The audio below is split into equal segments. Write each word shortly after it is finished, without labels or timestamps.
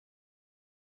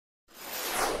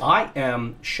I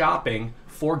am shopping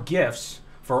for gifts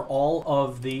for all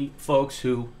of the folks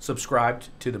who subscribed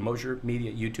to the Mosher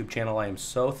Media YouTube channel. I am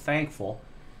so thankful.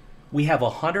 We have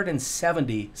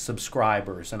 170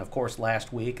 subscribers, and of course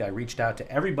last week I reached out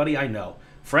to everybody I know,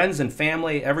 friends and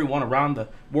family, everyone around the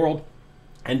world,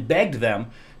 and begged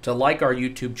them to like our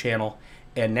YouTube channel,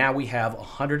 and now we have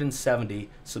 170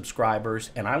 subscribers,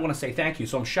 and I want to say thank you.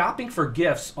 So I'm shopping for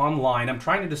gifts online. I'm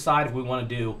trying to decide if we want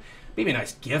to do maybe a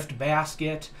nice gift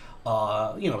basket.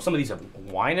 You know, some of these have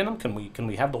wine in them. Can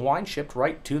we have the wine shipped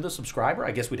right to the subscriber?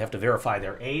 I guess we'd have to verify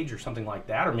their age or something like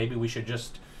that, or maybe we should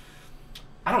just,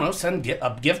 I don't know, send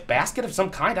a gift basket of some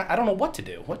kind. I don't know what to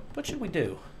do. What should we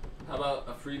do? How about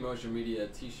a free Mosher Media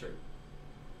t-shirt?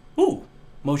 Ooh,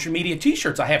 Mosher Media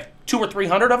t-shirts. I have 200 or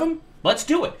 300 of them. Let's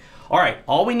do it. All right,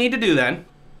 all we need to do then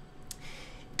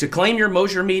to claim your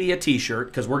Mosher Media t-shirt,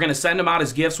 because we're going to send them out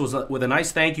as gifts with a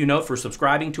nice thank you note for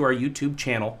subscribing to our YouTube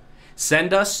channel.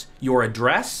 Send us your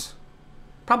address.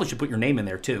 Probably should put your name in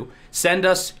there too. Send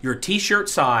us your t-shirt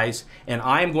size, and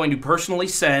I am going to personally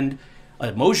send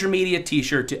a Mosher Media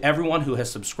t-shirt to everyone who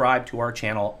has subscribed to our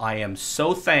channel. I am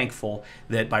so thankful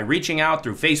that by reaching out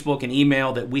through Facebook and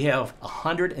email that we have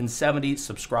 170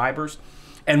 subscribers.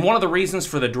 And one of the reasons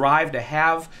for the drive to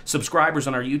have subscribers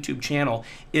on our YouTube channel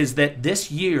is that this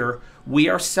year we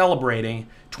are celebrating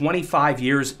 25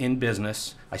 years in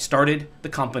business. I started the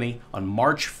company on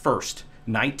March 1st,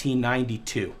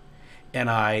 1992.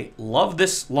 And I love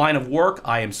this line of work.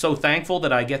 I am so thankful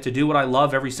that I get to do what I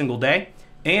love every single day.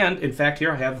 And in fact,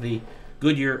 here I have the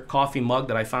Goodyear coffee mug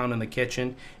that I found in the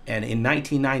kitchen. And in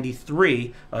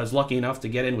 1993, I was lucky enough to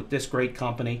get in with this great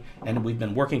company, and we've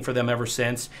been working for them ever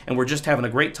since. And we're just having a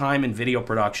great time in video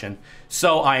production.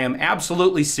 So I am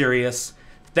absolutely serious.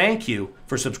 Thank you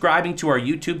for subscribing to our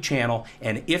YouTube channel.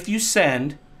 And if you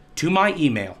send to my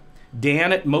email,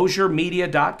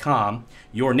 dan@moshermedia.com,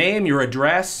 your name, your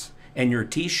address, and your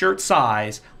t-shirt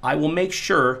size, I will make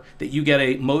sure that you get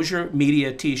a Mosher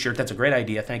Media t-shirt. That's a great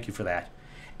idea. Thank you for that.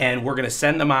 And we're going to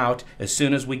send them out as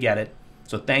soon as we get it.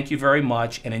 So thank you very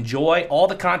much, and enjoy all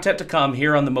the content to come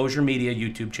here on the Mosher Media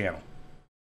YouTube channel.